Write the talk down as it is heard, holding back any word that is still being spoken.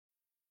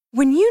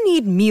When you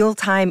need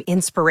mealtime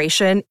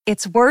inspiration,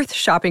 it's worth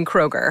shopping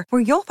Kroger,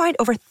 where you'll find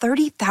over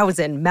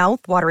 30,000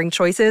 mouth-watering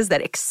choices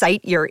that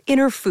excite your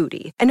inner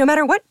foodie. And no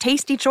matter what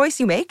tasty choice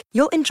you make,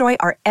 you'll enjoy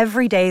our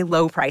everyday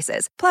low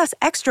prices, plus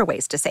extra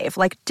ways to save,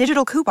 like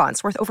digital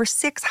coupons worth over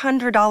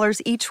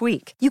 $600 each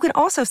week. You can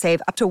also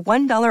save up to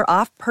 $1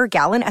 off per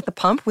gallon at the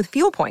pump with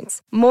fuel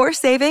points. More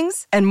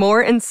savings and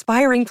more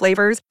inspiring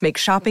flavors make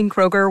shopping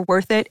Kroger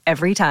worth it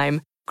every time.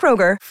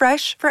 Kroger,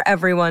 fresh for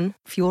everyone.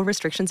 Fuel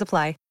restrictions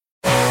apply.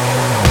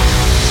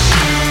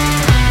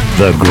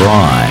 The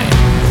Grind.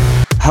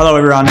 Hello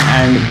everyone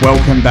and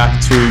welcome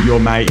back to your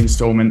May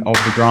instalment of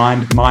The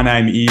Grind. My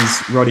name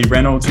is Roddy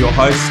Reynolds, your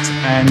host,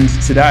 and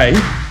today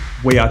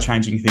we are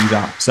changing things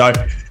up. So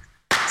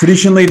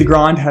traditionally The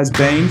Grind has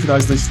been, for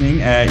those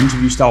listening, an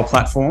interview style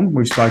platform.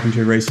 We've spoken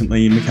to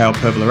recently Mikhail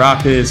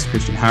Pervolarakis,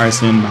 Christian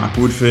Harrison, Mark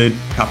Woodford,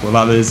 a couple of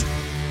others.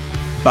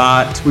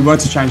 But we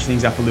wanted to change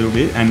things up a little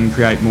bit and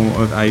create more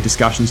of a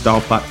discussion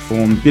style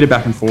platform, a bit of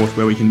back and forth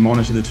where we can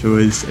monitor the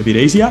tours a bit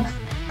easier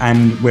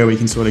and where we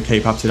can sort of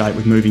keep up to date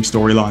with moving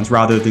storylines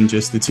rather than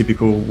just the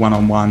typical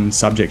one-on-one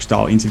subject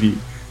style interview.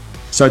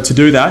 So to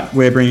do that,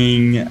 we're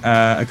bringing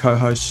a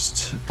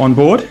co-host on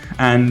board,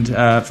 and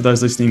for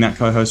those listening, that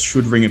co-host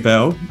should ring a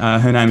bell.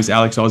 Her name is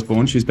Ally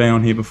Osborne. She's been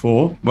on here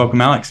before. Welcome,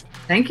 Alex.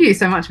 Thank you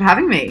so much for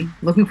having me.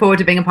 Looking forward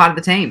to being a part of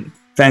the team.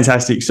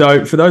 Fantastic.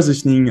 So for those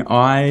listening,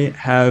 I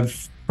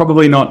have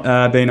probably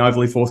not been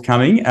overly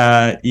forthcoming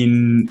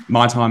in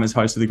my time as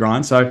host of The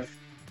Grind. So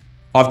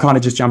I've kind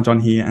of just jumped on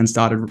here and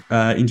started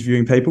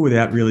interviewing people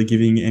without really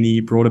giving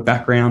any broader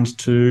background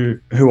to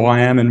who I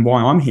am and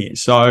why I'm here.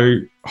 So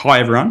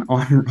hi everyone,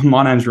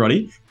 my name's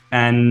Roddy,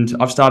 and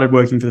I've started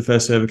working for the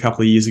First Serve a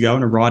couple of years ago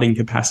in a writing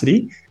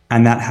capacity,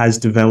 and that has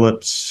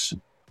developed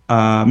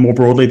more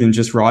broadly than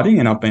just writing,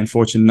 and I've been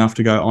fortunate enough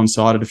to go on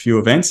site at a few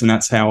events, and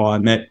that's how I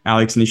met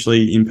Alex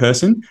initially in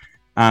person.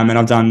 And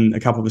I've done a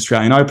couple of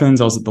Australian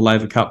Opens. I was at the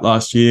Laver Cup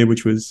last year,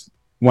 which was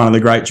one of the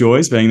great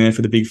joys, being there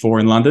for the Big Four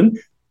in London.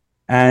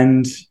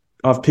 And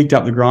I've picked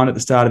up The Grind at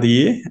the start of the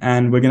year,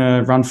 and we're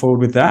going to run forward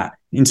with that.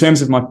 In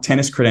terms of my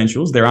tennis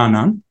credentials, there are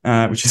none,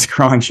 which is a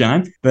crying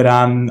shame. But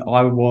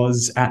I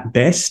was at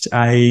best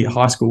a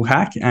high school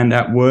hack, and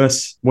at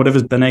worst,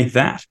 whatever's beneath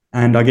that.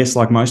 And I guess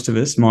like most of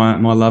us, my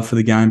love for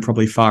the game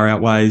probably far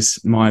outweighs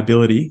my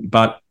ability.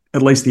 But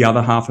at least the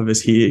other half of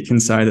us here can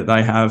say that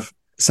they have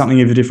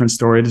something of a different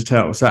story to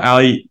tell. So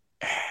Ally,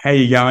 how are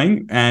you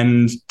going?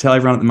 And tell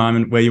everyone at the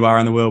moment where you are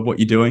in the world, what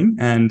you're doing,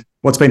 and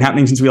what's been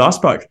happening since we last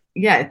spoke.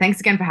 Yeah, thanks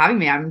again for having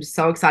me. I'm just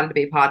so excited to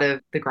be part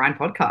of the Grind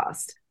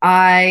podcast.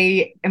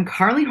 I am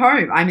currently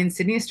home. I'm in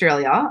Sydney,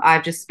 Australia.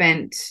 I've just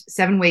spent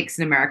 7 weeks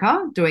in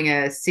America doing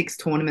a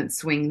 6-tournament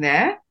swing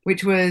there,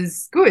 which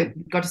was good.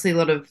 Got to see a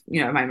lot of,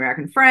 my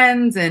American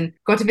friends and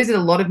got to visit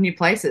a lot of new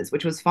places,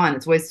 which was fun.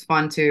 It's always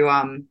fun to,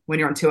 when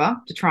you're on tour,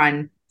 to try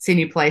and see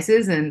new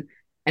places and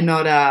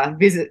not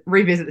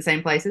revisit the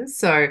same places.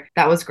 So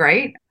that was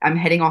great. I'm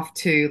heading off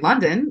to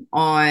London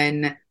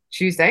on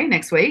Tuesday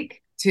next week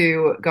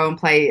to go and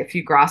play a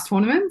few grass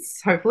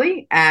tournaments,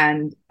 hopefully.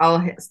 And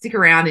I'll stick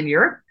around in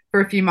Europe for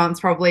a few months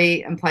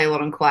probably and play a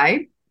lot on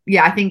clay.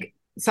 Yeah, I think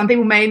some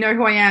people may know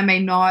who I am, may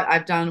not.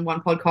 I've done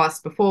one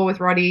podcast before with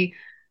Roddy.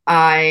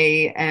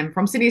 I am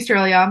from Sydney,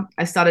 Australia.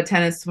 I started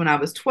tennis when I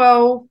was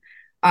 12.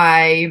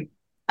 I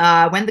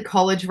went the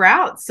college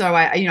route. So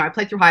I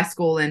played through high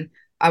school and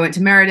I went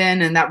to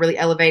Meriden, and that really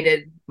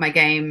elevated my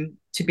game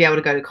to be able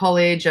to go to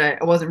college. I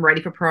wasn't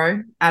ready for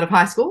pro out of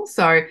high school.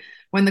 So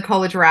went the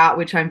college route,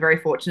 which I'm very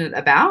fortunate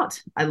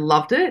about. I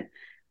loved it.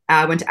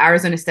 I went to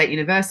Arizona State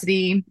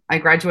University. I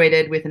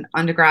graduated with an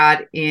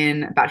undergrad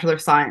in Bachelor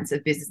of Science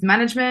of Business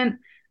Management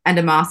and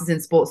a master's in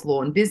Sports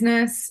Law and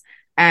Business.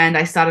 And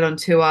I started on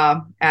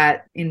tour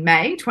in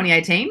May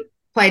 2018,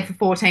 played for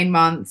 14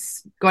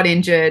 months, got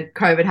injured,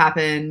 COVID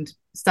happened,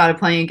 started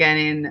playing again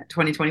in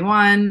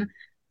 2021.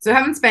 So I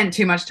haven't spent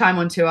too much time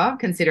on tour,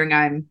 considering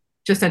I'm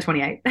just turned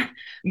 28.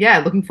 Yeah,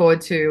 looking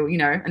forward to,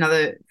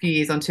 another few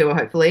years on tour,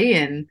 hopefully,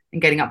 and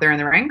getting up there in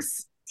the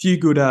ranks. Few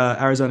good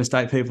Arizona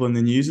State people in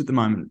the news at the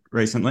moment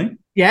recently.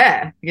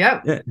 Yeah,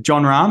 yep. Yeah,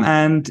 John Rahm,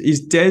 and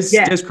is Des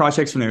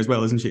Krychek's from there as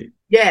well, isn't she?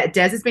 Yeah,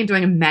 Des has been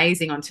doing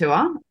amazing on tour.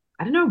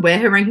 I don't know where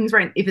her rankings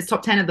rank, if it's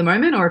top 10 at the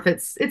moment or if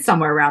it's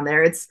somewhere around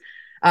there. It's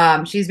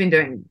she's been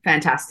doing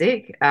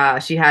fantastic.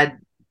 She had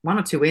 1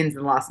 or 2 wins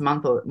in the last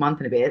month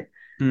and a bit.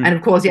 And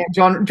of course,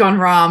 John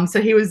Rahm. So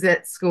he was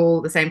at school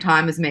at the same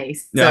time as me.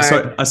 So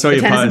yeah, I saw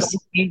your post.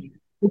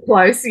 Were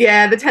close.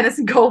 Yeah, the tennis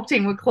and golf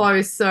team were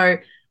close. So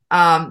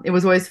it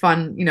was always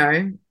fun.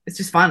 It's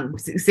just fun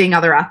seeing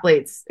other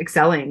athletes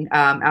excelling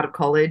out of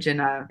college,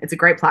 and it's a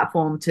great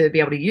platform to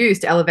be able to use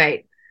to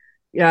elevate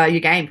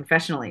your game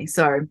professionally.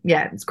 So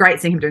yeah, it's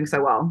great seeing him doing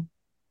so well.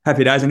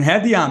 Happy days. And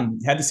how'd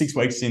the 6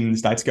 weeks in the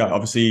States go?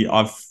 Obviously,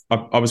 I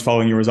was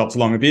following your results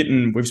along a bit,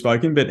 and we've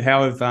spoken. But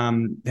how's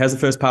the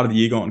first part of the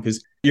year gone?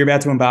 Because you're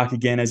about to embark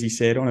again, as you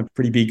said, on a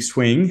pretty big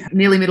swing.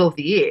 Nearly middle of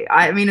the year.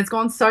 I mean, it's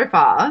gone so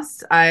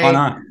fast. I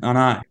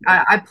know.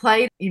 I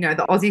played,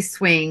 the Aussie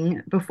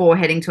swing before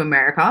heading to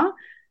America,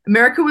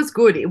 America was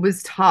good. It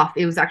was tough.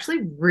 It was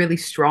actually really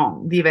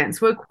strong. The events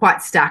were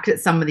quite stacked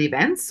at some of the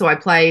events. So I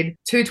played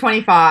two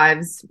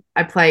 25s.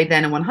 I played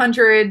then a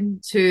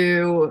 100,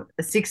 to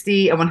a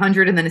 60, a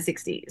 100, and then a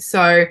 60.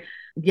 So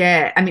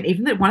yeah, I mean,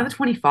 even one of the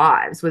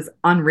 25s was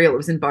unreal. It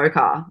was in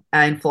Boca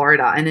in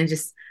Florida. And then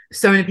just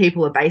so many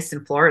people are based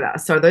in Florida.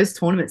 So those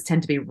tournaments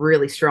tend to be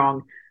really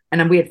strong. And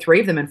then we had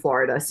three of them in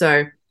Florida.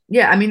 So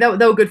yeah, I mean, they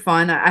were good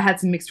fun. I had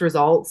some mixed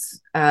results,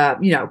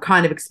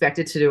 kind of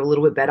expected to do a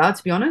little bit better,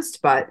 to be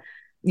honest. But,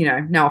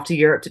 now off to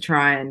Europe to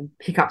try and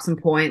pick up some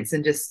points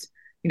and just,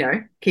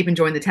 keep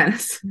enjoying the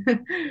tennis.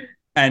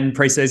 And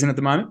pre-season at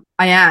the moment?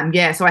 I am,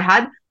 yeah. So I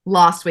had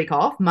last week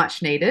off,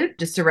 much needed,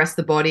 just to rest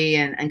the body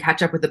and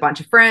catch up with a bunch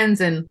of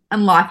friends and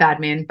life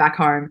admin back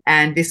home.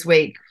 And this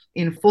week,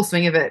 in full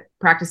swing of it,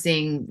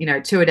 practicing,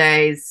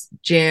 2-a-days,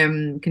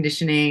 gym,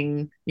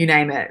 conditioning, you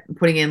name it,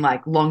 putting in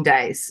like long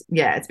days.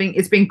 Yeah,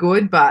 it's been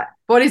good, but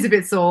body's a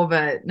bit sore,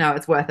 but no,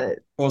 it's worth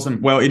it.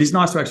 Awesome. Well, it is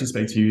nice to actually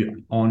speak to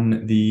you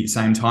on the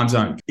same time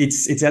zone.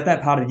 It's at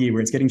that part of the year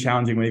where it's getting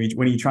challenging when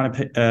you're trying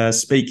to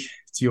speak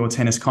to your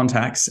tennis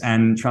contacts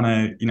and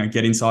trying to,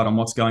 get insight on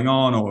what's going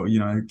on, or,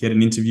 get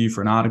an interview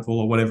for an article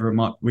or whatever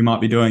we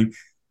might be doing.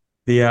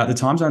 The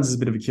time zones is a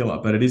bit of a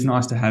killer, but it is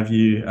nice to have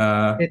you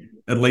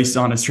at least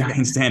on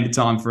Australian Standard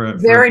Time for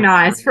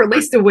nice for at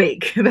least a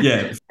week.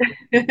 Yeah,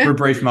 for a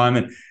brief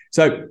moment.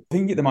 So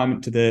thinking at the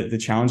moment to the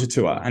Challenger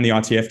Tour and the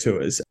ITF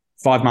tours,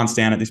 5 months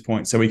down at this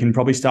point, so we can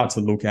probably start to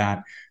look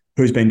at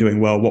who's been doing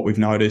well, what we've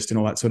noticed, and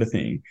all that sort of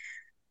thing.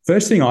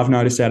 First thing I've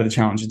noticed out of the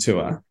Challenger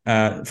Tour,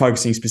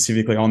 focusing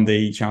specifically on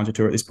the Challenger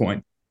Tour at this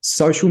point,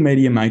 social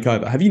media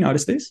makeover. Have you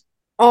noticed this?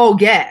 Oh,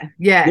 yeah.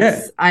 Yes.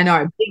 Yeah. I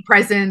know. Big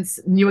presence,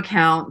 new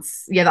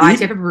accounts. Yeah, the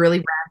ITF have really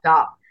ramped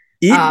up.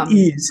 It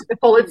is. They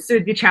followed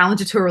suit the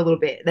Challenger Tour a little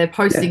bit. They're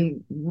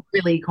posting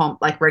really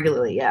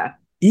regularly, yeah.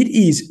 It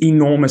is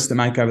enormous, the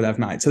makeover they've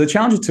made. So the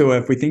Challenger Tour,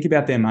 if we think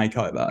about their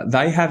makeover,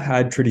 they have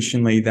had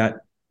traditionally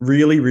that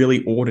really,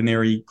 really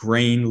ordinary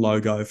green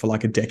logo for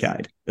like a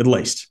decade, at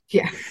least.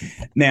 Yeah.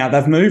 Now,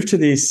 they've moved to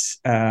this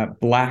matte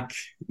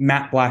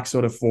black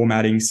sort of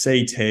formatting,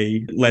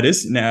 CT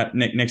letters now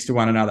next to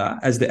one another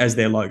as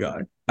their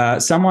logo.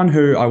 Someone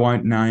who I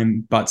won't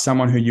name, but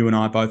someone who you and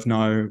I both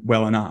know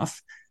well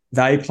enough,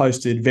 they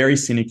posted very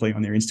cynically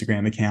on their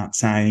Instagram account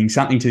saying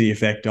something to the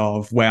effect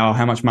of, "Wow,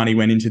 how much money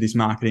went into this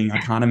marketing? I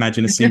can't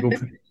imagine a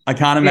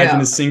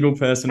single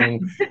person will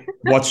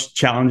watch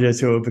Challenger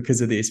Tour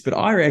because of this." But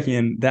I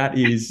reckon that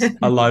is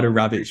a load of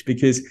rubbish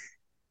because,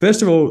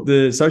 first of all,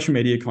 the social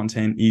media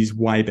content is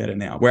way better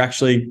now. We're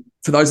actually,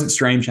 for those that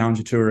stream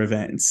Challenger Tour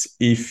events,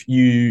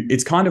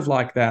 it's kind of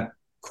like that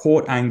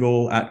court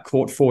angle at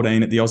court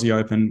 14 at the Aussie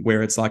Open,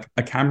 where it's like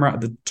a camera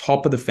at the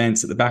top of the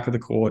fence at the back of the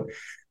court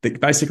that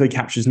basically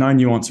captures no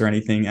nuance or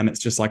anything, and it's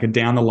just like a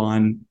down the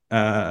line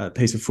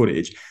piece of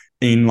footage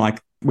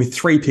with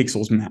 3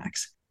 pixels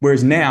max.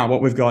 Whereas now what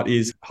we've got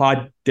is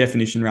high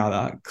definition,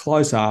 rather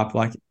close up,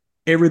 like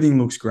everything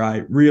looks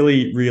great,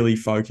 really, really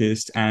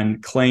focused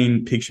and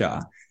clean picture.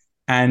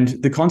 And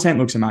the content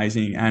looks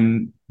amazing.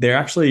 And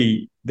they're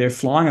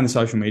flying on the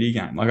social media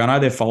game. Like I know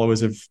their followers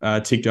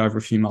have ticked over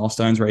a few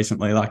milestones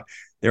recently. Like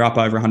they're up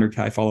over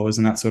 100K followers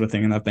and that sort of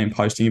thing. And they've been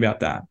posting about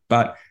that.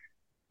 But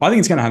I think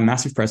it's going to have a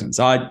massive presence.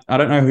 I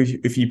don't know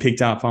if you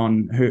picked up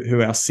on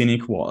who our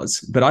cynic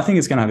was, but I think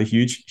it's going to have a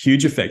huge,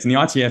 huge effect. And the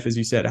ITF, as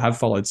you said, have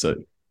followed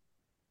suit.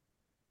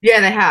 Yeah,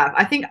 they have.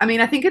 I think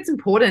it's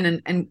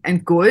important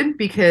and good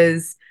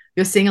because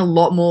you're seeing a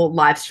lot more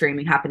live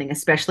streaming happening,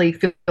 especially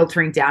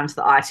filtering down to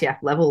the ITF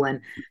level.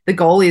 And the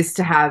goal is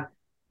to have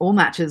all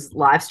matches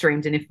live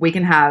streamed. And if we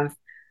can have,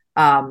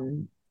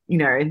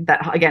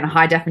 that, again,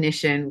 high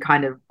definition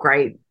kind of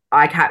great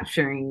eye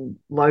capturing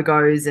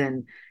logos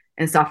and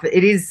stuff,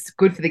 it is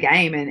good for the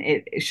game, and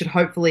it should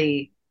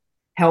hopefully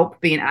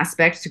help be an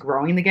aspect to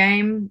growing the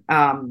game.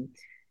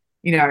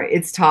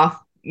 It's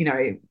tough.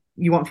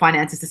 You want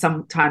finances to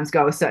sometimes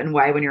go a certain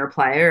way when you're a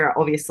player,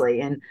 obviously,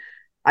 and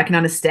I can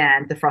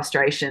understand the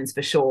frustrations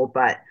for sure,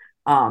 but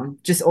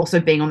just also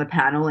being on the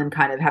panel and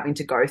kind of having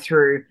to go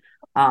through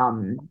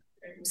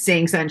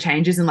seeing certain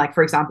changes, and like,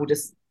 for example,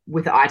 just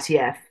with the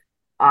ITF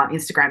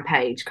Instagram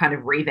page kind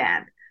of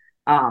revamp,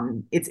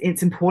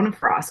 it's important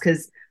for us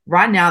because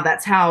right now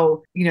that's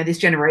how this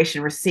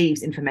generation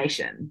receives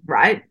information,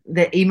 right?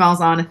 The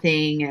emails aren't a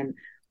thing, and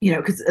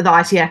because the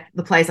ITF,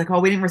 the players like, oh,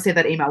 we didn't receive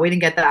that email, we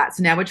didn't get that,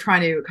 so now we're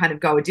trying to kind of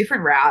go a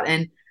different route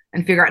and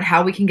figure out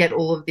how we can get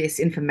all of this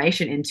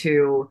information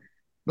into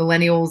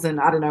millennials and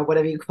I don't know,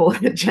 whatever you call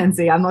it, Gen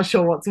Z, I'm not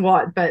sure what's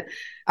what, but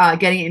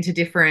getting it into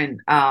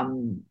different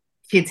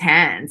kids'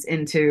 hands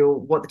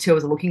into what the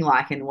tours are looking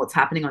like and what's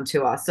happening on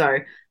tour. So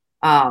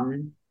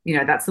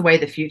that's the way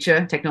of the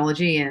future,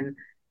 technology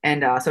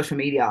and social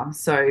media.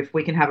 So if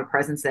we can have a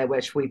presence there,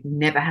 which we've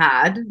never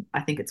had,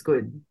 I think it's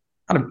good.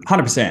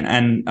 100%.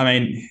 And I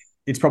mean,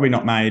 it's probably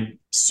not made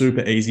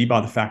super easy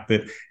by the fact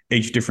that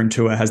each different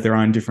tour has their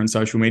own different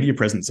social media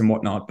presence and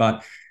whatnot.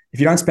 But if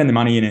you don't spend the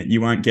money in it,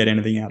 you won't get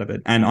anything out of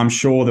it. And I'm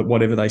sure that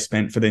whatever they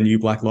spent for their new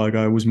black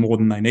logo was more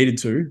than they needed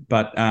to.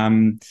 But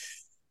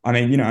I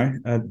mean,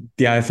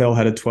 the AFL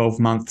had a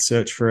 12-month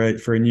search for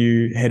a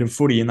new head of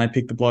footy, and they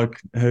picked the bloke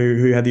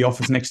who had the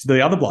office next to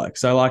the other bloke.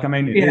 So, like, I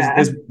mean,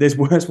 Yeah. there's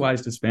worse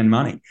ways to spend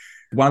money.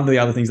 One of the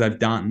other things they've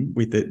done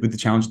with the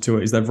Challenger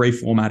Tour is they've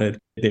reformatted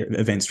their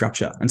event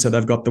structure. And so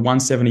they've got the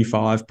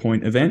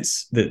 175-point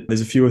events.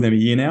 There's a few of them a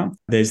year now.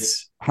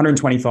 There's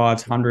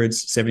 125s,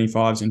 100s,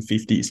 75s, and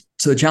 50s.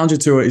 So the Challenger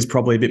Tour is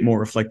probably a bit more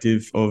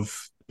reflective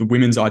of the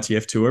women's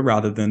ITF Tour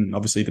rather than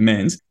obviously the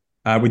men's,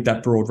 with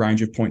that broad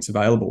range of points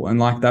available. And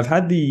like they've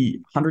had the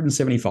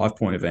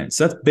 175-point events.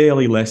 So that's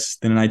barely less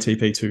than an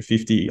ATP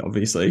 250,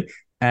 obviously.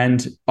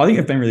 And I think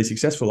they've been really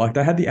successful. Like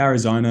they had the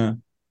Arizona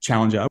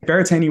Challenger.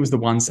 Berrettini was the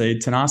 1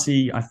 seed.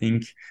 Tanasi, I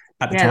think,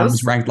 at the time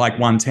was ranked like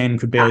 110,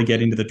 could barely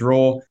get into the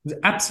draw. It was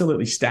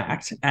absolutely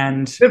stacked.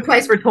 And good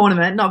place for a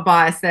tournament, not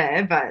biased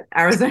there, but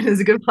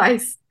Arizona's a good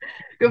place.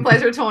 Good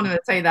place for a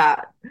tournament, say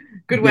that.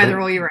 Good weather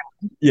all year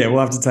round. Yeah, we'll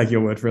have to take your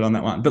word for it on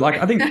that one. But like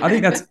I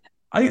think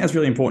that's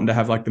really important to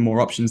have like the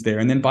more options there.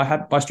 And then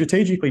by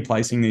strategically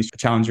placing these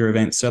Challenger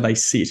events so they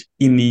sit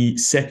in the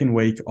second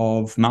week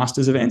of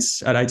Masters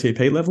events at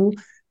ATP level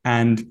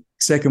and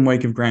second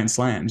week of Grand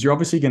Slams, you're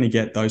obviously going to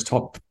get those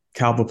top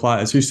caliber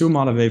players who still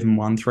might have even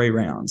won 3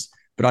 rounds.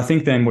 But I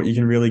think then what you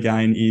can really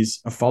gain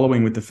is a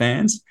following with the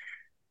fans,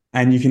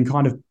 and you can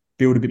kind of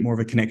build a bit more of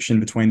a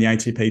connection between the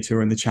ATP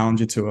Tour and the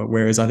Challenger Tour.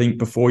 Whereas I think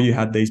before you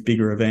had these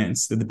bigger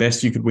events, that the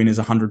best you could win is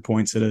 100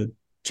 points at a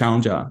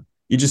Challenger.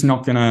 You're just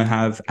not going to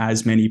have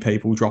as many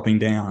people dropping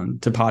down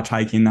to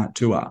partake in that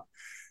tour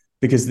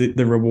because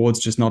the reward's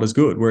just not as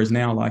good. Whereas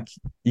now, like,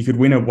 you could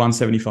win a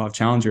 175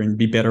 Challenger and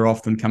be better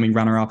off than coming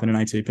runner-up in an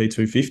ATP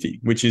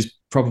 250, which is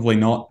probably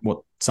not what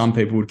some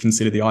people would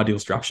consider the ideal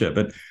structure.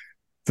 But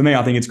for me,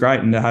 I think it's great.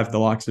 And to have the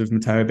likes of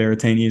Matteo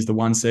Berrettini as the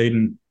 1 seed,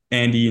 and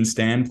Andy and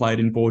Stan played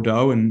in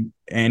Bordeaux, and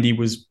Andy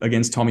was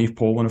against Tommy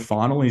Paul in a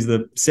final. He's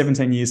the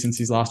 17 years since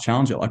his last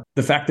Challenger. Like,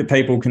 the fact that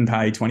people can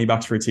pay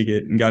 $20 for a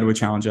ticket and go to a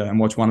Challenger and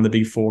watch one of the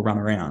big 4 run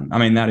around, I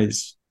mean, that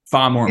is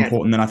far more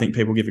important than I think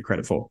people give it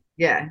credit for.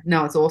 Yeah,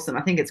 no, it's awesome.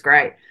 I think it's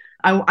great.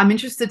 I'm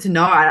interested to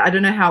know, I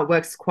don't know how it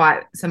works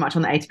quite so much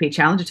on the ATP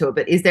Challenger Tour,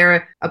 but is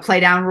there a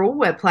play down rule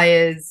where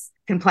players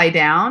can play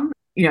down,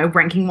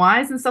 ranking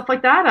wise and stuff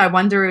like that? I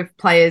wonder if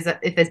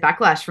there's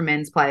backlash from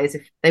men's players,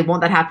 if they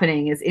want that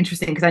happening. Is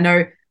interesting because I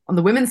know on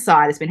the women's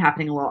side, it's been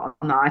happening a lot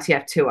on the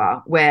ITF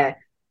Tour where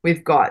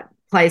we've got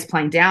players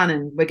playing down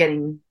and we're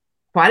getting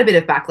quite a bit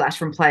of backlash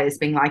from players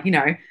being like,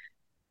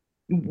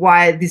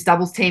 why this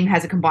doubles team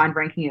has a combined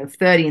ranking of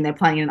 30 and they're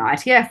playing in an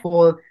ITF,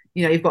 or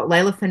you've got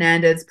Leylah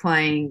Fernandez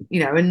playing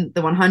in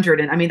the 100,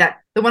 and I mean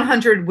that the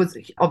 100 was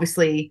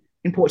obviously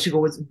in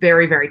Portugal was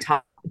very, very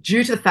tough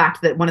due to the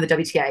fact that one of the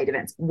WTA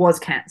events was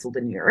cancelled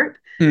in Europe.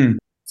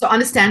 So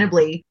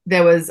understandably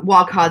there was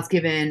wildcards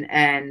given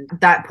and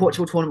that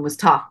Portugal tournament was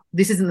tough.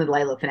 This isn't the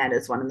Leylah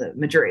Fernandez one in the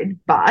Madrid,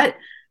 but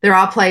there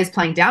are players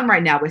playing down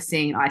right now. We're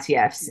seeing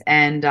ITFs,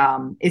 and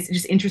it's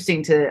just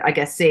interesting to, I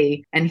guess,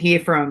 see and hear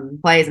from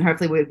players, and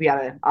hopefully we'll be able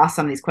to ask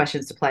some of these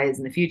questions to players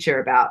in the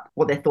future about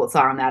what their thoughts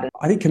are on that.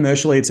 I think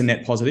commercially it's a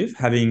net positive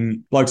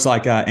having blokes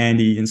like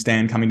Andy and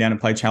Stan coming down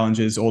and play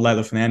challenges, or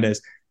Leylah Fernandez.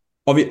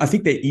 I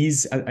think there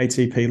is at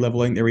ATP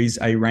leveling, there is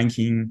a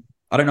ranking.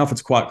 I don't know if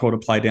it's quite called a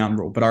play down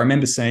rule, but I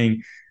remember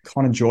seeing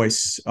Connor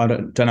Joyce. I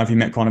don't know if you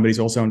met Connor, but he's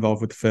also involved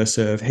with the First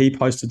Serve. He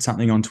posted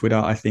something on Twitter,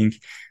 I think,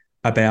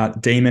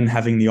 about Demon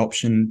having the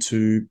option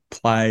to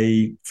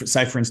play,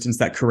 say, for instance,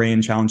 that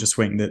Korean Challenger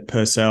swing that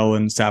Purcell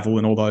and Saville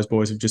and all those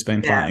boys have just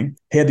been playing.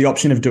 He had the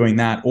option of doing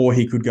that, or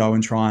he could go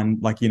and try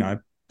and,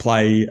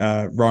 play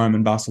Rome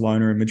and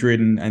Barcelona and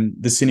Madrid. And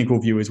the cynical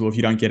view is, well, if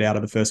you don't get out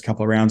of the first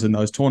couple of rounds in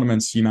those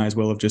tournaments, you may as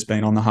well have just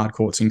been on the hard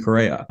courts in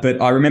Korea.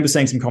 But I remember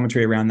seeing some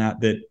commentary around that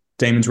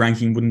Demon's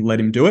ranking wouldn't let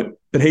him do it,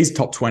 but he's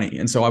top 20.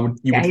 And so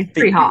he's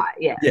pretty high.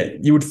 Yeah. Yeah.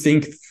 You would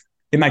think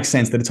it makes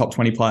sense that a top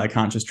 20 player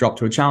can't just drop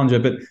to a challenger,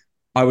 but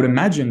I would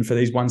imagine for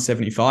these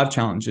 175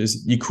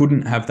 challenges, you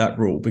couldn't have that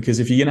rule, because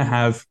if you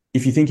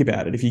think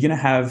about it, if you're going to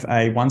have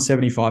a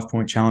 175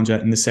 point challenger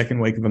in the second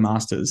week of a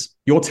Masters,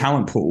 your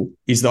talent pool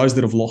is those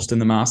that have lost in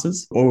the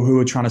Masters or who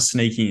are trying to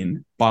sneak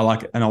in by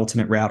like an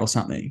alternate route or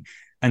something.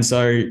 And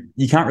so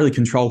you can't really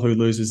control who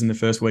loses in the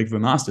first week of a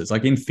Masters.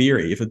 Like, in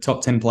theory, if a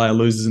top 10 player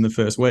loses in the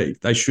first week,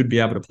 they should be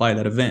able to play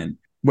that event.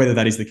 Whether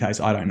that is the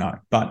case, I don't know.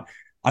 But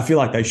I feel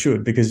like they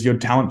should, because your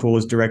talent pool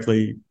is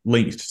directly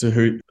linked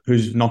to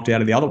who's knocked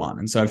out of the other one.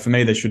 And so for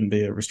me, there shouldn't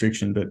be a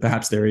restriction, but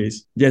perhaps there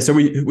is. Yeah, so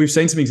we've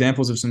seen some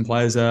examples of some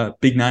players,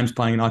 big names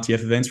playing in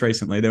ITF events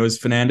recently. There was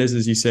Fernandez,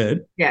 as you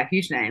said. Yeah,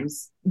 huge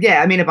names.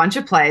 Yeah, I mean, a bunch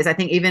of players. I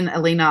think even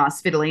Alina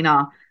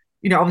Svitolina,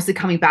 obviously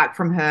coming back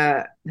from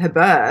her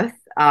birth,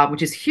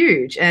 which is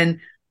huge. And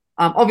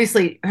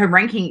obviously her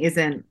ranking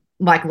isn't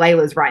like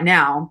Leylah's right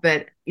now,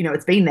 but,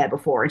 it's been there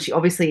before. And she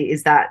obviously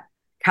is that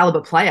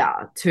caliber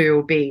player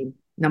to be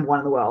number 1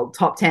 in the world,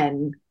 top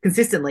 10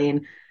 consistently.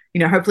 And,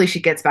 hopefully she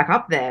gets back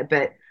up there.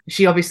 But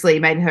she obviously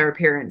made her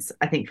appearance,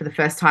 I think, for the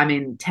first time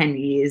in 10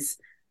 years.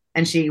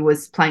 And she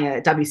was playing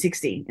a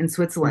W60 in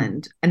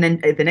Switzerland. And then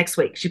the next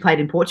week she played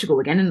in Portugal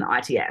again in the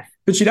ITF.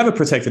 But she'd have a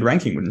protected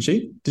ranking, wouldn't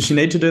she? Does she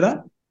need to do that?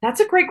 That's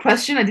a great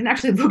question. I didn't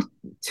actually look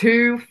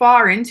too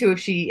far into if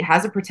she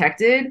has it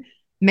protected.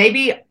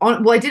 Maybe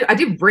on well, I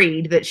did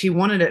read that she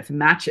wanted it for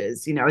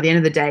matches. At the end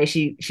of the day,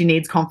 she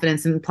needs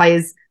confidence, and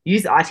players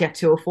use the ITF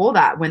tour for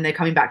that when they're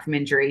coming back from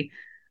injury,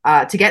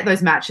 to get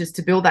those matches,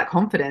 to build that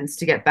confidence,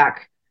 to get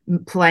back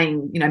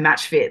playing,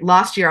 match fit.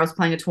 Last year I was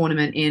playing a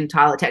tournament in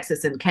Tyler,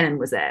 Texas, and Kenan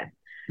was there.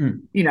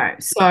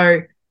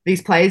 So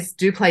these players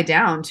do play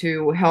down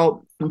to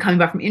help them coming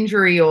back from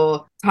injury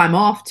or time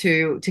off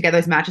to get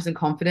those matches and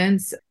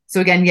confidence. So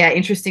again, yeah,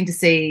 interesting to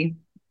see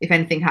if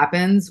anything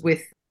happens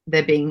with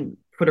there being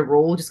put a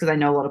rule, just because I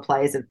know a lot of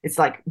players, it's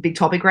like a big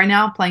topic right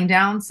now, playing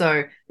down.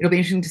 So it'll be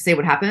interesting to see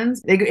what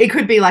happens. It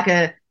could be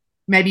like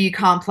maybe you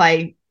can't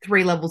play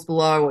 3 levels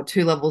below or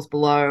 2 levels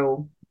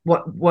below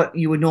what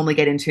you would normally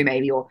get into,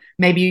 or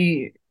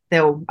maybe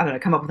they'll, I don't know,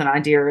 come up with an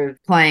idea of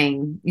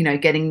playing,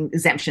 getting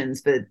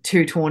exemptions for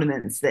 2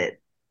 tournaments that,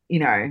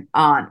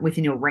 aren't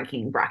within your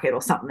ranking bracket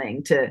or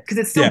something, because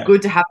it's still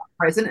good to have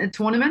present at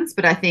tournaments.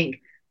 But I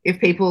think if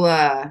people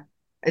are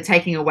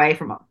taking away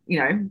from,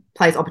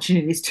 players'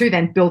 opportunities to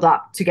then build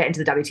up to get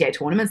into the WTA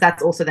tournaments,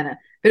 that's also then a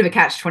bit of a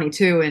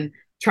catch-22 and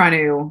trying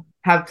to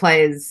have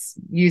players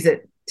use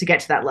it to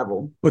get to that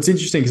level. Well, it's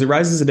interesting because it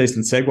raises a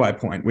decent segue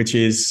point, which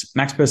is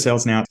Max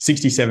Purcell's now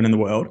 67 in the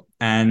world,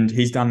 and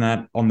he's done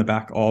that on the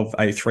back of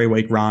a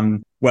 3-week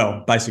run,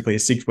 well, basically a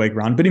 6-week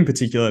run, but in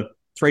particular,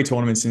 3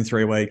 tournaments in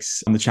 3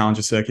 weeks on the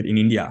Challenger circuit in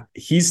India.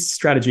 His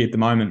strategy at the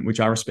moment, which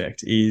I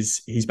respect,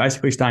 is he's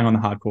basically staying on the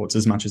hard courts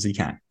as much as he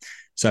can.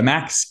 So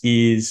Max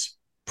is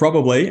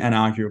probably and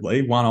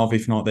arguably one of,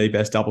 if not the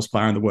best doubles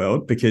player in the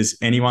world, because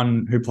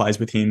anyone who plays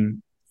with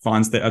him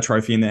finds a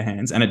trophy in their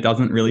hands, and it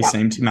doesn't really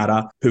seem to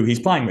matter who he's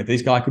playing with.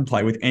 This guy could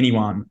play with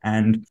anyone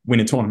and win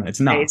a tournament. It's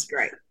nuts. It's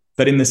great.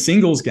 But in the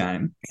singles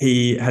game,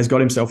 he has got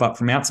himself up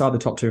from outside the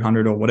top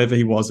 200 or whatever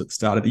he was at the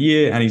start of the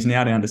year, and he's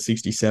now down to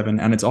 67,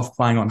 and it's off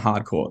playing on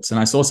hard courts. And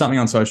I saw something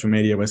on social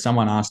media where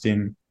someone asked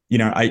him,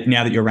 now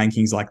that your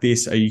ranking's like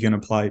this, are you going to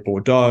play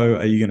Bordeaux?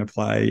 Are you going to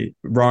play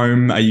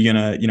Rome? Are you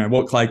going to,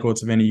 what clay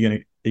courts event are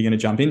you going to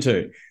jump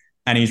into?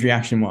 And his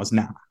reaction was,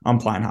 nah, I'm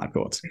playing hard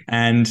courts.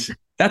 And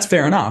that's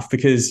fair enough,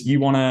 because you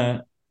want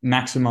to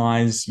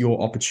maximize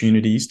your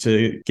opportunities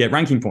to get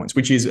ranking points,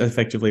 which is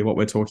effectively what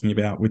we're talking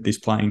about with this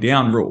playing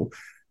down rule,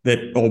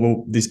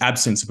 this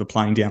absence of a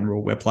playing down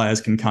rule where players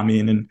can come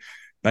in and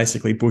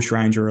basically bush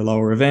range or a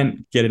lower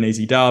event, get an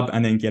easy dub,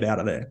 and then get out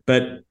of there.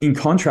 But in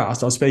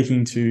contrast, I was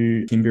speaking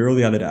to Kim Birrell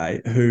the other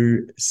day,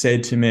 who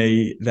said to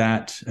me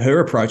that her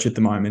approach at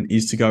the moment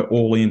is to go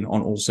all in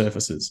on all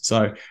surfaces.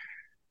 So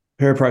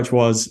her approach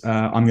was,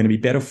 I'm going to be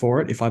better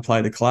for it if I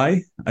play the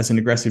clay. As an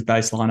aggressive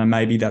baseliner,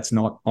 maybe that's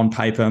not on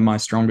paper my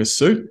strongest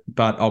suit,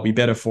 but I'll be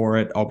better for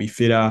it. I'll be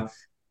fitter.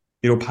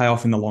 It'll pay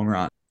off in the long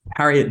run.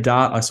 Harriet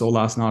Dart, I saw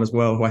last night as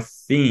well, who I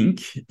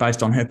think,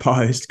 based on her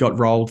post, got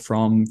rolled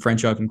from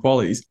French Open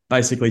qualies,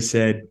 basically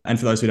said, and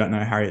for those who don't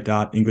know, Harriet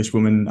Dart, English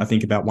woman, I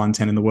think about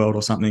 110 in the world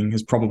or something,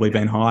 has probably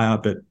been higher,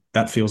 but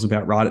that feels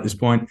about right at this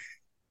point.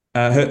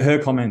 Her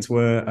comments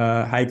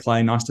were, hey,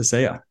 Clay, nice to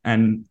see you.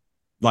 And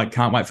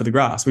can't wait for the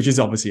grass, which is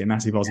obviously a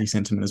massive Aussie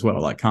sentiment as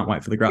well. Can't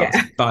wait for the grass.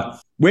 Yeah.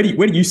 But where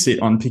do you sit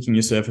on picking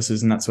your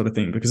surfaces and that sort of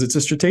thing? Because it's a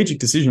strategic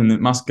decision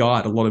that must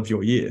guide a lot of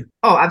your year.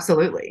 Oh,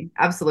 absolutely.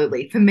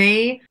 Absolutely. For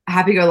me,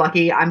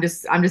 happy-go-lucky, I'm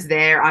just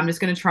there. I'm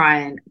just going to try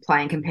and play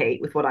and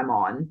compete with what I'm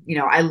on.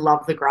 I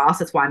love the grass.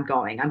 That's why I'm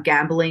going. I'm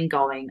gambling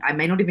going. I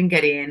may not even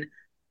get in.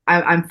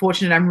 I'm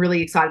fortunate. I'm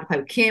really excited to play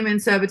with Kim in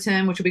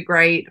Surbiton, which will be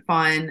great,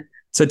 fun.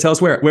 So tell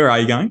us, where are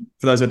you going,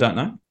 for those that don't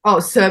know? Oh,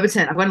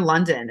 Surbiton. I'm going to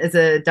London. There's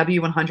a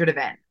W100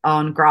 event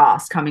on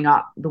grass coming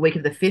up the week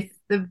of the 5th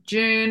of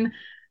June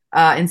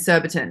in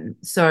Surbiton.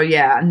 So,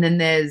 yeah. And then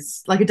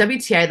there's a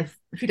WTA,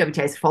 a few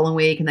WTAs the following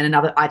week, and then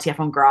another ITF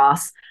on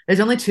grass. There's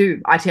only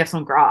 2 ITFs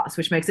on grass,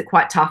 which makes it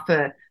quite tough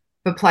for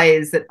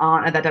players that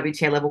aren't at that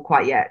WTA level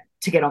quite yet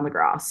to get on the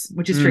grass,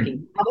 which is tricky.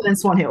 Other than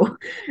Swan Hill,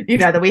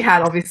 that we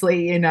had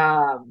obviously in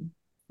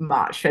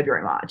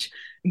February, March.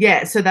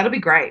 Yeah, so that'll be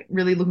great.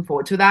 Really looking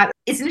forward to that.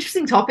 It's an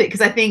interesting topic because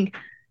I think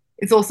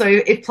it's also,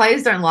 if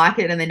players don't like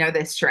it and they know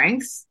their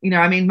strengths,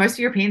 most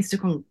Europeans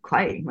stick on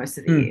clay most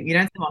of the year. You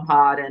don't stick on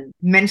hard, and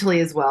mentally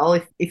as well.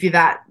 If you're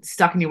that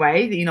stuck in your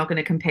way that you're not going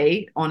to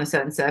compete on a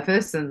certain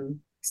surface and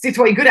stick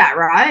to what you're good at,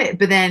 right?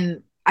 But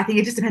then I think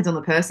it just depends on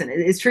the person.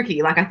 It's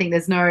tricky. I think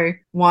there's no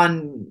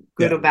one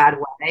good or bad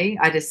way.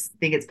 I just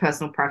think it's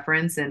personal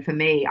preference. And for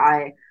me,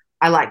 I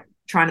like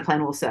trying to play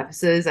on all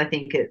surfaces. I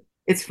think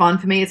it's fun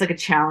for me. It's like a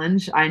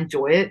challenge. I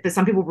enjoy it, but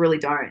some people really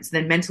don't. So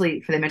then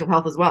mentally, for their mental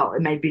health as well,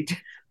 it may be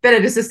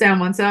better just to stay on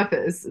one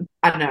surface.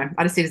 I don't know.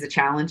 I just see it as a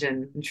challenge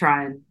and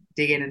try and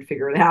dig in and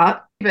figure it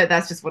out. But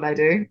that's just what I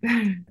do.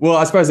 Well,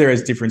 I suppose there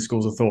is different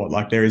schools of thought.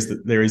 There is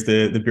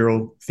the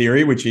Birrell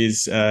theory, which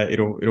is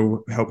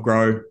it'll help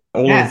grow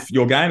all of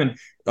your game. And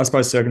I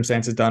suppose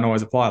circumstances don't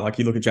always apply.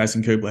 You look at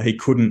Jason Kubler, he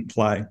couldn't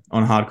play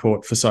on hard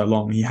court for so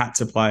long. He had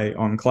to play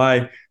on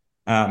clay.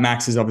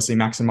 Max is obviously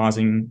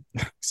maximizing,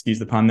 excuse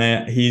the pun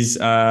there, his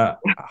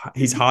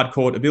hard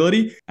court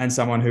ability, and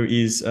someone who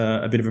is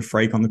a bit of a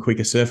freak on the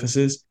quicker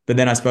surfaces. But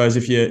then I suppose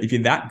if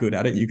you're that good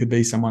at it, you could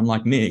be someone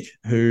like Nick,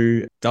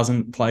 who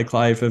doesn't play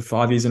clay for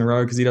 5 years in a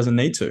row because he doesn't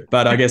need to.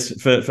 But I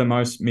guess for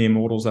most mere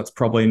mortals, that's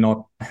probably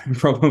not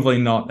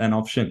an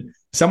option.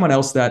 Someone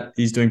else that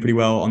is doing pretty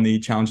well on the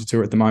Challenger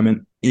Tour at the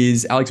moment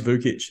is Alex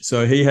Vukic.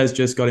 So he has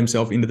just got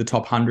himself into the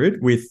top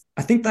 100 with,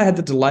 I think they had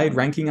the delayed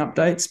ranking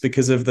updates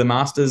because of the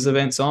Masters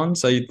events on.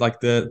 So they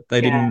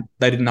didn't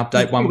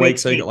update 1 week.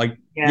 So you got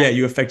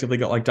you effectively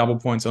got like double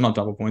points, or not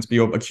double points, but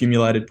your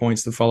accumulated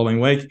points the following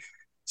week.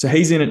 So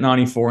he's in at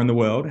 94 in the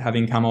world,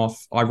 having come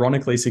off,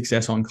 ironically,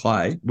 success on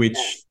clay, which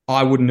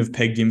I wouldn't have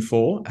pegged him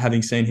for,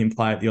 having seen him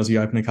play at the Aussie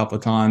Open a couple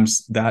of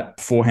times. That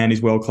forehand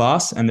is world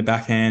class, and the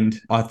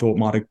backhand I thought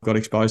might have got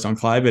exposed on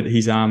clay, but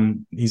he's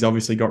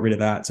obviously got rid of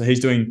that. So he's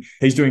doing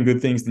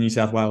good things, the New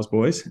South Wales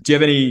boys. Do you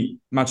have any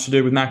much to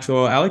do with Max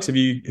or Alex? Have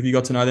you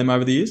got to know them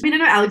over the years? I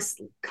mean, I know Alex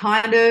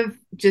kind of,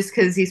 just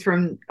because he's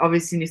from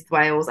obviously New South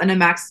Wales. I know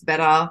Max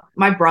better.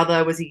 My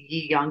brother was a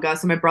year younger,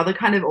 so my brother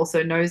kind of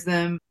also knows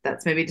them.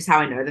 That's maybe just how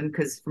I know them,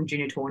 because from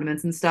junior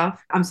tournaments and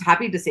stuff. I'm so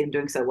happy to see them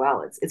doing so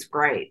well. It's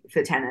great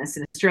for tennis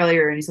in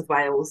Australia and New South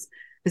Wales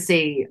to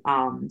see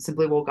some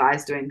blue ball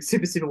guys doing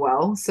super, super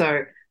well.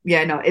 So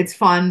yeah, no, it's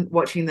fun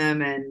watching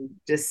them, and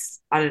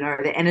just, I don't know,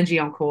 the energy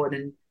on court,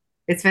 and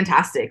it's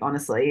fantastic.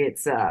 Honestly,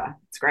 it's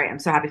great. I'm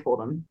so happy for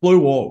them. Blue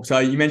wall. So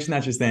you mentioned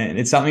that just then.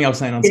 It's something I've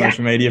seen on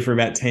social media for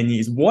about 10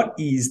 years. What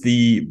is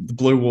the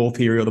blue wall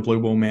theory or the blue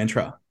wall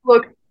mantra?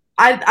 Look,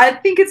 I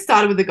think it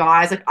started with the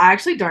guys. Like, I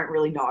actually don't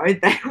really know.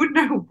 They would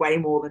know way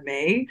more than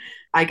me.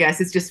 I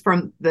guess it's just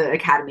from the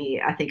academy,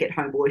 I think, at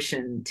Homebush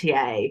and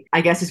TA.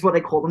 I guess is what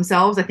they call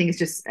themselves. I think it's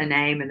just a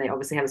name, and they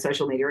obviously have a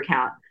social media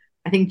account.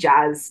 I think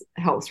Jazz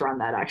helps run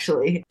that,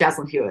 actually.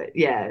 Jaslyn Hewitt.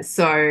 Yeah.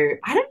 So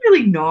I don't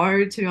really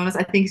know, to be honest.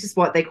 I think it's just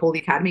what they call the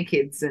academy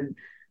kids, and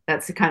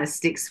that's it, kind of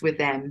sticks with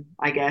them,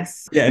 I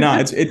guess. Yeah, no,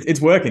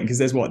 it's working, because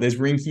there's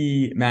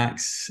Rinky,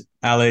 Max,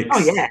 Alex,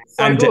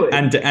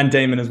 and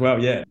Damon as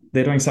well. Yeah,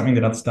 they're doing something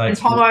that other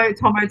states. And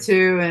Tomo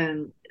too,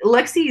 and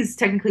Lexi's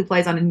technically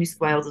plays under New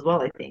South Wales as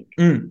well, I think.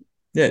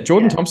 Yeah,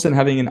 Jordan Thompson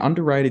having an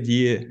underrated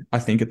year, I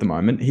think, at the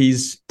moment.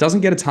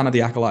 Doesn't get a ton of the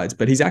accolades,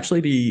 but he's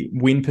actually the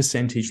win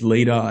percentage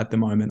leader at the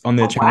moment on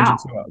the Challenger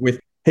Tour.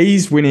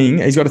 He's winning.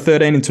 He's got a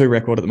 13-2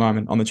 record at the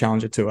moment on the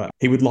Challenger Tour.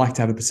 He would like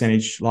to have a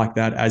percentage like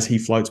that as he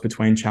floats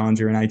between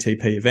Challenger and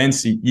ATP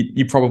events.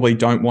 You probably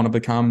don't want to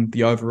become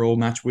the overall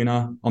match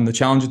winner on the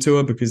Challenger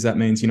Tour, because that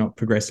means you're not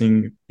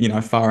progressing,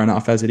 far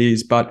enough as it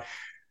is. But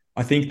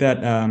I think that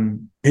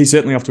he's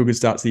certainly off to a good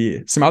start to the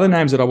year. Some other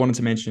names that I wanted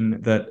to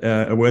mention that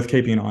are worth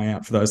keeping an eye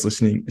out for those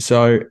listening.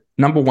 So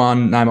number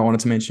one name I wanted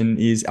to mention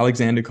is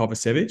Alexander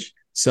Kovacevic.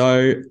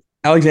 So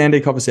Alexander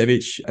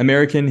Kovacevic,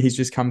 American, he's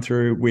just come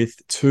through with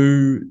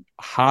 2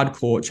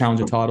 hardcore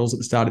Challenger titles at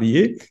the start of the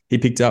year. He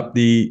picked up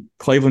the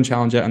Cleveland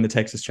Challenger and the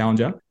Texas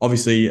Challenger,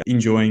 obviously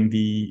enjoying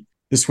the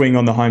swing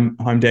on the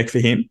home deck for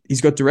him. He's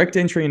got direct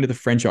entry into the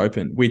French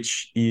Open,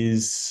 which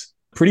is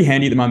pretty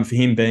handy at the moment for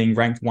him, being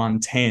ranked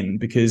 110,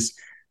 because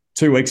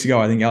 2 weeks ago,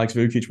 I think Alex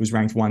Vukic was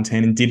ranked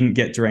 110 and didn't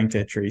get direct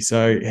entry.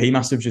 So he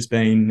must have just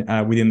been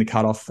within the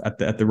cutoff at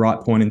the right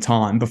point in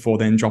time before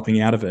then dropping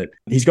out of it.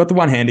 He's got the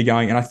one-hander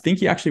going, and I think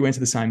he actually went to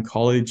the same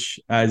college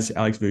as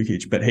Alex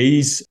Vukic, but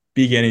he's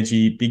big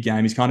energy, big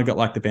game. He's kind of got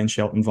like the Ben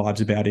Shelton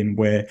vibes about him,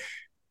 where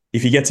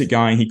if he gets it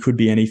going, he could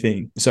be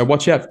anything. So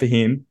watch out for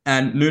him.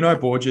 And Nuno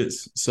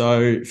Borges.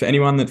 So for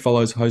anyone that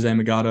follows Jose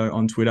Magado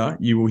on Twitter,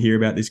 you will hear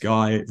about this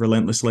guy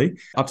relentlessly.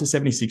 Up to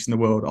 76 in the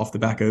world off the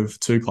back of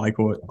 2 clay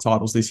court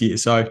titles this year.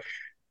 So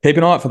keep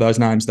an eye out for those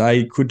names.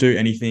 They could do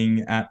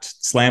anything at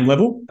slam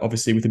level,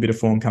 obviously with a bit of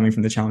form coming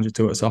from the Challenger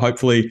Tour. So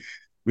hopefully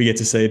we get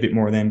to see a bit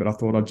more of them, but I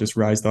thought I'd just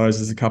raise those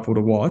as a couple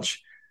to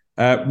watch.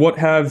 What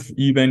have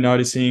you been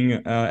noticing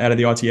out of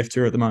the ITF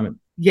Tour at the moment?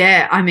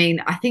 Yeah, I mean,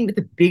 I think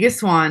the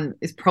biggest one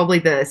is probably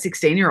the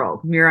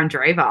 16-year-old, Mira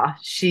Andreeva.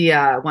 She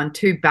won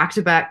 2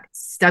 back-to-back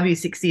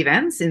W60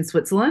 events in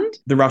Switzerland.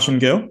 The Russian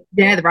girl?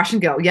 Yeah, the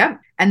Russian girl, yeah.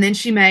 And then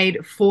she made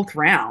 4th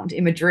round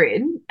in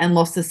Madrid and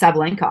lost to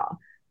Sabalenka.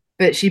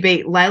 But she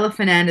beat Leylah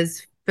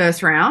Fernandez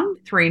first round,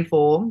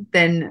 3-4.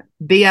 Then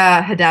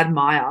Bia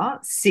Haddad-Maia,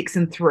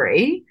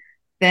 6-3.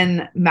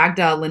 Then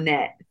Magda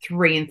Linette,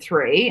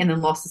 3-3. And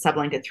then lost to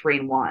Sabalenka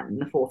 3-1 in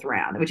the 4th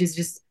round, which is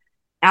just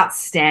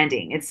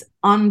outstanding. It's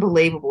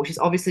unbelievable. She's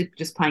obviously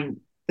just playing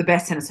the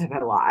best tennis of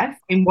her life.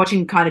 I'm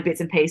watching kind of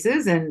bits and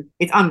pieces, and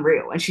it's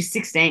unreal. And she's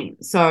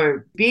 16, so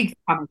big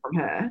coming from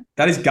her.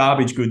 That is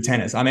garbage good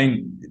tennis. I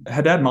mean,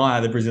 Haddad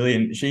Maia, the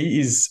Brazilian, she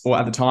is, or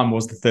at the time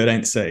was the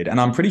 13th seed, and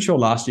I'm pretty sure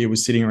last year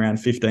was sitting around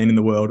 15 in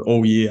the world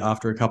all year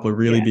after a couple of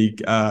really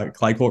big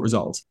clay court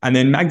results. And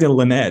then Magda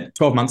Linette,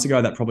 12 months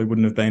ago, that probably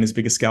wouldn't have been as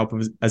big a scalp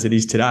as it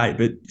is today,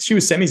 but she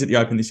was semis at the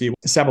Open this year.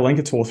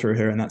 Sabalenka tore through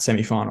her in that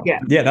semi-final.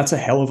 Yeah, that's a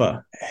hell of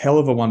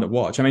a one to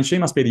watch. I mean, she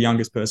must be the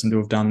youngest person to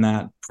have done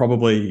that,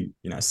 probably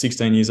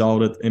 16 years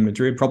old in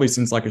Madrid, probably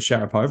since like a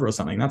Sharapova or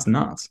something. That's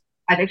nuts.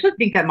 I actually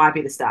think that might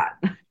be the stat.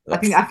 I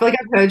feel like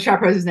I've heard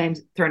Sharapova's name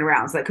thrown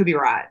around, so that could be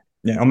right.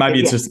 Yeah, or maybe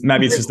it's just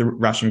the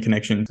Russian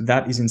connection.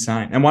 That is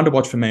insane. And one to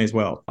watch for me as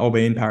well. I'll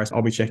be in Paris.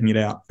 I'll be checking it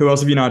out. Who else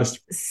have you noticed?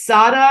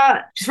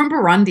 Sada, she's from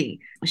Burundi.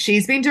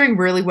 She's been doing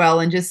really well,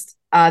 and just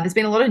there's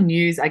been a lot of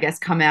news, I guess,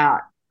 come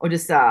out or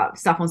just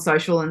stuff on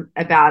social and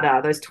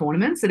about those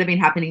tournaments that have been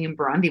happening in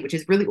Burundi, which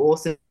is really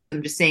awesome.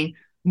 Just seeing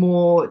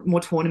more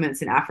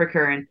tournaments in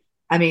Africa, and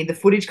I mean the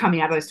footage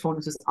coming out of those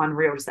tournaments was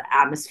unreal. Just the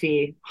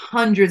atmosphere,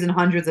 hundreds and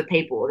hundreds of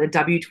people. The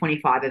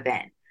W25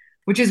 event,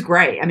 which is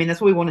great. I mean that's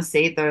what we want to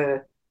see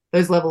at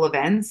those level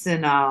events,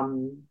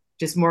 and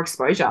just more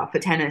exposure for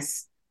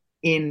tennis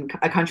in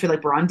a country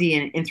like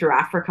Burundi and through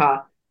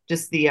Africa.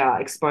 Just the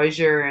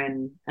exposure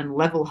and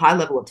high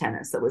level of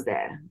tennis that was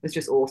there was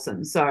just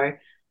awesome. So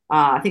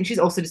I think she's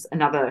also just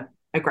a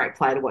great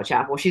player to watch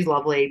out for. She's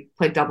lovely.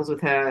 Played doubles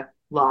with her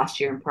last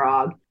year in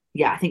Prague.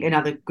 Yeah, I think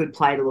another good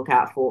player to look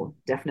out for,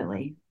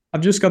 definitely.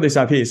 I've just got this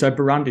up here. So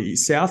Burundi,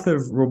 south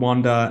of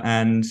Rwanda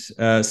and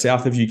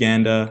south of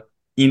Uganda,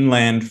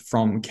 inland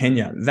from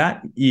Kenya.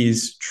 That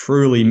is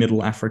truly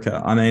middle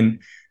Africa. I mean,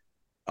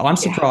 I'm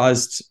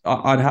surprised.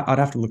 I'd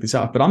have to look this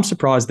up, but I'm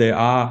surprised there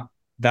are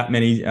that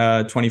many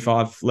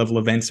 25 level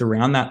events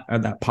around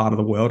that part of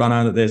the world. I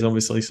know that there's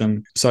obviously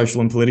some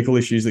social and political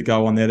issues that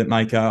go on there that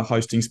make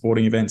hosting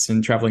sporting events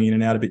and traveling in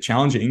and out a bit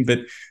challenging, but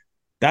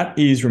that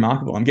is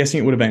remarkable. I'm guessing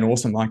it would have been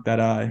awesome like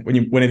that.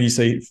 Whenever you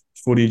see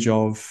footage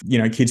of,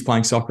 kids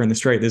playing soccer in the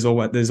street, there's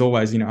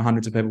always,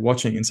 hundreds of people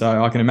watching. And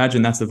so I can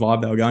imagine that's the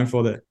vibe they were going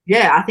for there.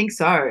 Yeah, I think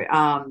so.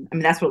 I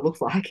mean, that's what it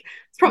looks like.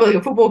 It's probably like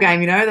a football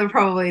game, they're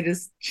probably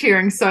just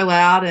cheering so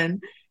loud.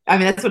 And I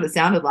mean, that's what it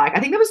sounded like. I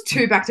think there was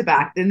 2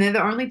 back-to-back, and they're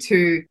the only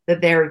 2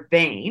 that there have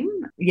been.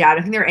 Yeah, I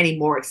don't think there are any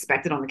more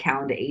expected on the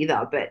calendar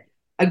either, but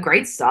a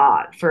great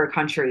start for a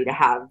country to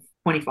have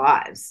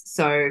 25s.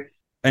 So,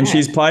 and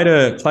she's played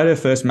her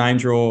first main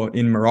draw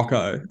in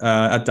Morocco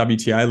at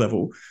WTA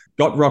level.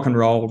 Got rock and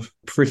rolled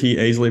pretty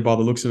easily by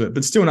the looks of it,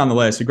 but still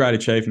nonetheless a great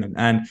achievement.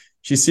 And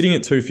she's sitting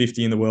at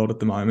 250 in the world at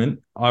the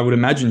moment. I would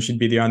imagine she'd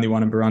be the only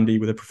one in Burundi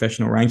with a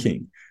professional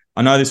ranking.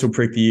 I know this will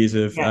prick the ears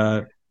of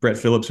Brett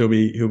Phillips, who'll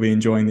be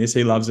enjoying this.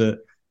 He loves it.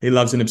 He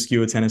loves an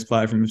obscure tennis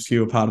player from an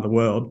obscure part of the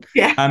world.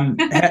 Yeah.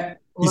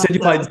 You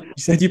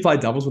said you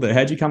played doubles with her.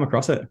 How'd you come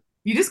across her?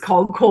 You just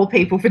cold call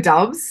people for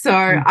dubs. So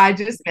I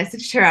just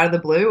messaged her out of the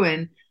blue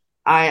and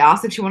I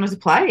asked if she wanted to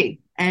play,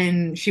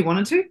 and she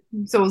wanted to.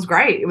 So it was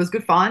great. It was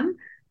good fun.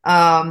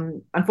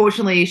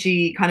 Unfortunately,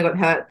 she kind of got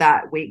hurt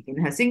that week in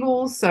her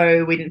singles,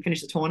 so we didn't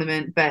finish the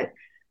tournament. But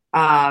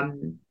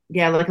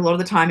like a lot of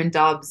the time in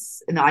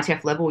dubs in the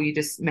ITF level, you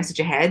just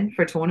message ahead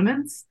for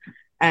tournaments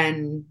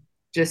and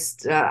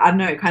just I don't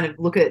know, kind of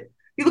look at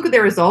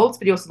their results,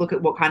 but you also look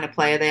at what kind of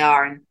player they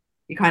are, and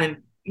you can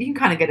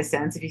kind of get a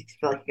sense if you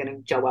feel like you're going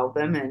to gel well with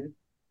them. And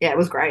yeah, it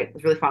was great. It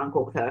was really fun and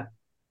cool with her.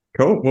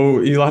 Cool.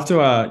 Well, you'll have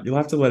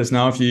to let us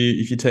know if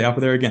you tee up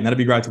with her again. That'd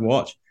be great to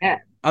watch. Yeah.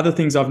 Other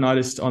things I've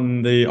noticed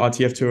on the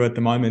ITF tour at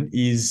the moment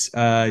is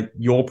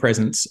your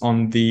presence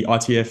on the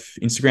ITF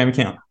Instagram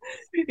account.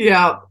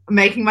 Yeah,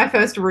 making my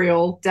first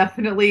reel,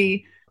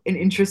 definitely an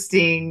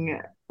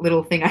interesting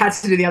little thing I had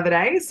to do the other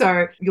day.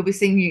 So you'll be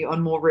seeing me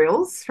on more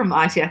reels from the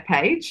ITF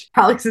page,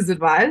 Alex's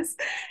advice.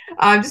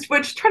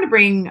 We're just trying to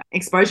bring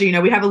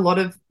exposure. We have a lot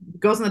of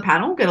girls on the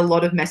panel, get a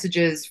lot of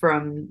messages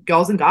from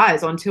girls and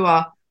guys on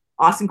tour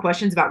asking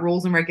questions about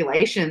rules and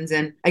regulations.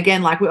 And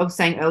again, like we were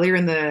saying earlier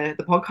in the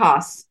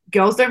podcast,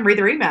 girls don't read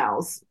their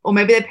emails, or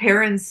maybe their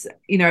parents,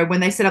 when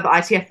they set up the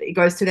ITF, it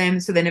goes to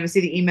them, so they never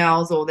see the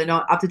emails, or they're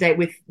not up to date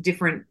with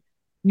different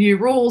new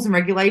rules and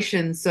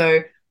regulations. So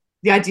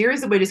the idea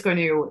is that we're just going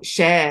to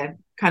share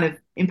kind of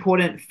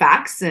important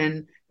facts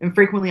and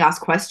frequently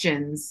asked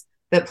questions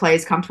that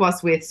players come to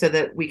us with, so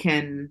that we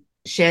can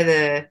share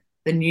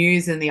the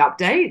news and the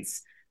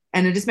updates.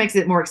 And it just makes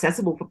it more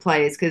accessible for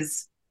players,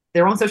 because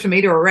they're on social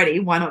media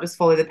already. Why not just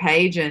follow the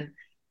page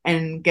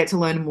and get to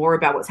learn more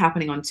about what's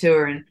happening on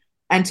tour?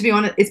 And to be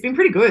honest, it's been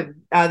pretty good,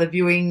 the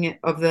viewing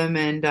of them.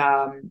 And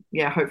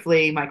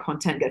hopefully my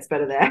content gets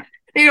better there.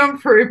 I need to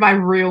improve my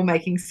reel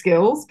making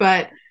skills,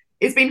 but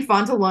it's been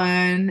fun to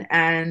learn.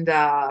 And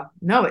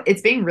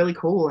it's been really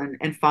cool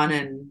and fun.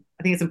 And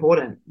I think it's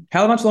important.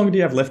 How much longer do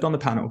you have left on the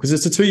panel? Because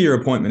it's a 2-year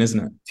appointment, isn't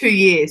it? 2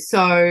 years.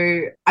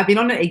 So I've been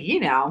on it a year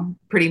now,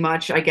 pretty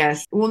much, I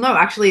guess. Well, no,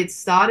 actually it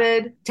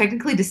started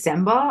technically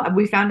December.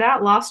 We found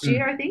out last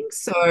year, I think.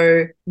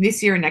 So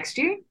this year and next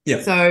year.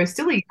 Yeah. So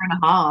still a year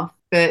and a half,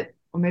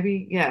 or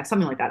maybe,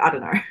 something like that. I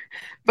don't know.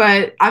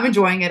 But I'm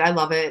enjoying it. I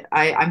love it.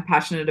 I'm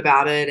passionate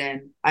about it.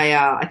 And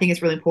I think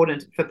it's really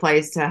important for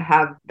players to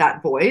have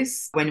that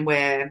voice when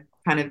we're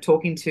kind of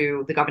talking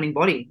to the governing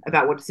body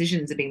about what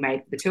decisions are being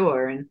made for the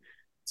tour, and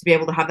to be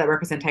able to have that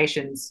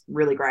representation is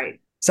really great.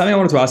 Something I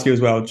wanted to ask you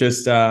as well,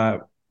 just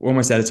we're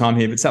almost out of time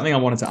here, but something I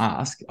wanted to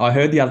ask. I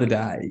heard the other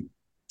day,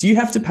 do you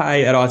have to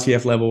pay at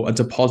ITF level a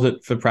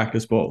deposit for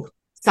practice ball?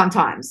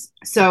 Sometimes.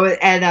 So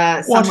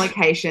at some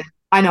location,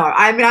 I know.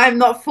 I mean, I'm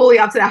not fully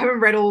up to that. I haven't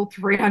read all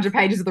 300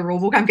 pages of the rule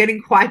book. I'm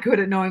getting quite good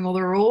at knowing all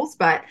the rules,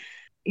 but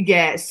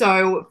Yeah,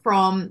 so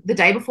from the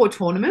day before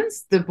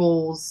tournaments, the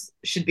balls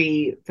should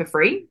be for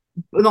free.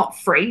 Well, not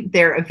free,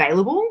 they're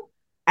available.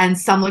 And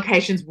some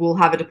locations will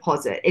have a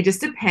deposit. It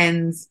just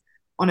depends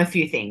on a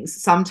few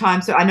things.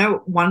 Sometimes, so I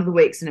know one of the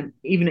weeks,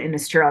 even in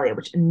Australia,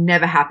 which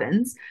never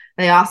happens,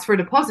 they ask for a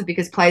deposit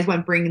because players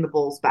won't bring the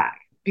balls back.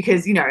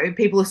 Because,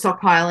 people are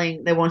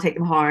stockpiling, they want to take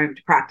them home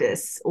to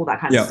practice, all that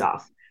kind of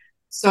stuff.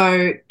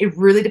 So it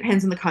really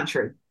depends on the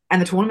country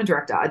and the tournament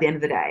director at the end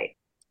of the day.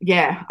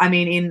 Yeah, I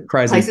mean, in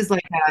places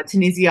like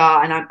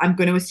Tunisia, and I'm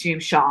going to assume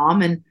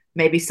Sharm, and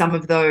maybe some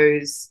of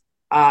those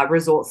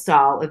resort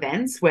style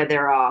events where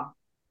there are,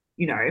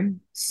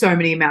 so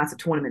many amounts of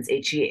tournaments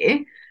each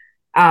year.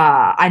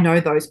 I know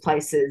those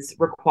places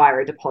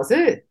require a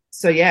deposit.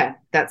 So yeah,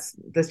 that's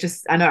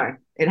just, I know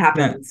it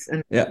happens.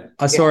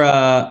 I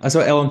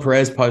saw Ellen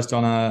Perez post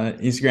on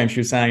Instagram.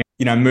 She was saying,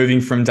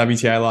 moving from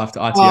WTA life to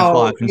ITF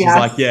life, and she's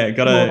like,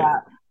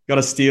 got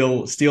to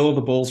steal all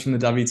the balls from the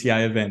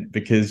WTA event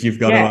because you've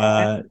got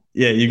to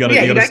you got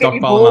to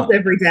stockpile them up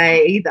every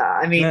day either.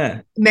 I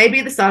mean, maybe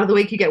at the start of the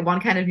week you get one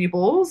can of new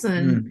balls,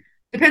 and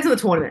depends on the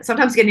tournament.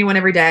 Sometimes you get a new one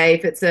every day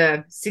if it's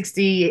a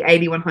 60,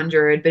 80,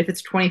 100, but if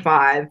it's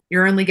 25,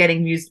 you're only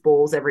getting used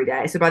balls every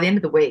day. So by the end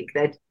of the week,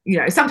 that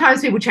sometimes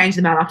people change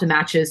them out after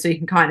matches so you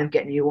can kind of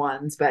get new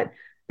ones, but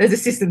there's a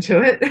system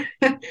to it.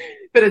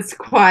 But it's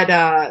quite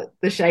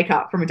the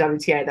shake-up from a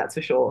WTA, that's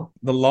for sure.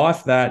 The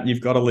life that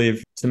you've got to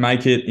live to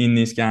make it in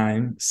this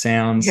game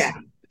sounds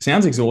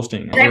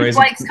exhausting. James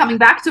Blake's coming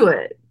back to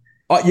it.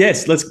 Oh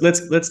yes,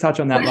 let's touch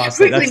on that last.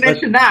 Quickly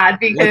mention that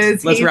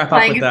because let's wrap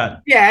up with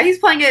that. Yeah, he's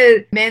playing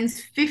a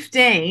men's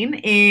 15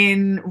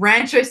 in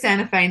Rancho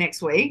Santa Fe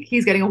next week.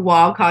 He's getting a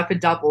wild card for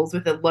doubles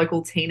with a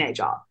local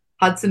teenager,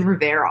 Hudson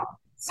Rivera.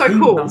 So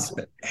cool.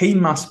 He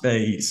must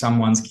be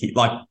someone's kid,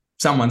 a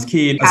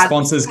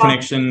sponsor's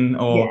connection,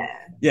 or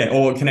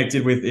or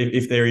connected with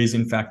if there is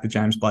in fact the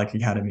James Blake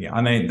Academy.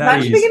 I mean,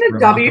 that is in a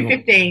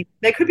W15.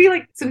 There could be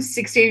like some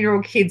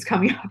 16-year-old kids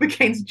coming up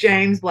against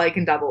James Blake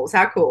in doubles.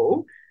 How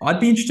cool!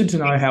 I'd be interested to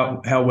know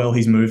how well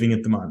he's moving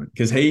at the moment,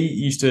 because he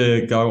used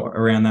to go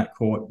around that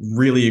court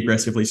really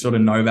aggressively, sort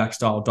of Novak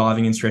style,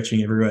 diving and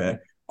stretching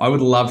everywhere. I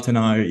would love to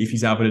know if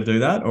he's able to do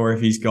that or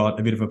if he's got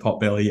a bit of a pot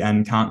belly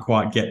and can't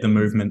quite get the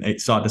movement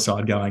side to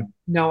side going.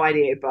 No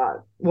idea,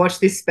 but watch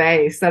this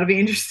space. That'll be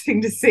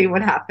interesting to see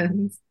what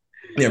happens.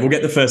 Yeah, we'll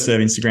get the First Serve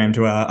Instagram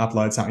to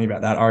upload something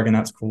about that. I reckon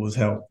that's cool as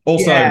hell.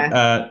 Also,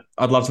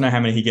 I'd love to know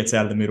how many he gets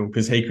out of the middle,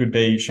 because he could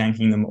be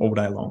shanking them all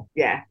day long.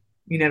 Yeah,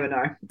 you never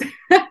know.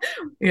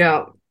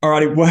 Yeah. All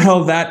righty.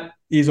 Well, that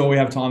is all we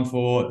have time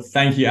for.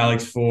 Thank you,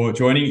 Alex, for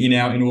joining in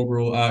our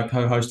inaugural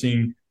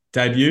co-hosting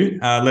debut.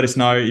 Let us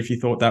know if you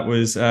thought that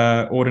was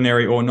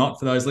ordinary or not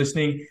for those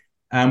listening.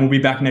 We'll be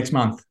back next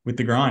month with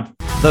The Grind.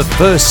 The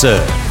First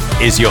Serve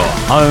is your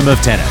home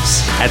of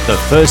tennis at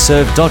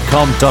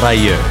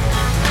thefirstserve.com.au.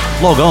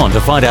 Log on to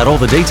find out all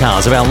the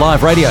details of our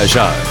live radio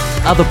show,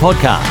 other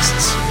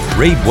podcasts,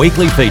 read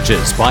weekly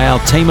features by our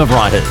team of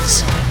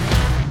writers,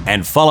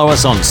 and follow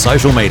us on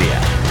social media: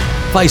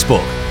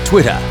 Facebook,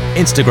 Twitter,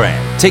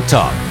 Instagram,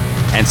 TikTok,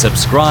 and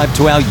subscribe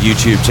to our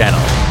YouTube channel.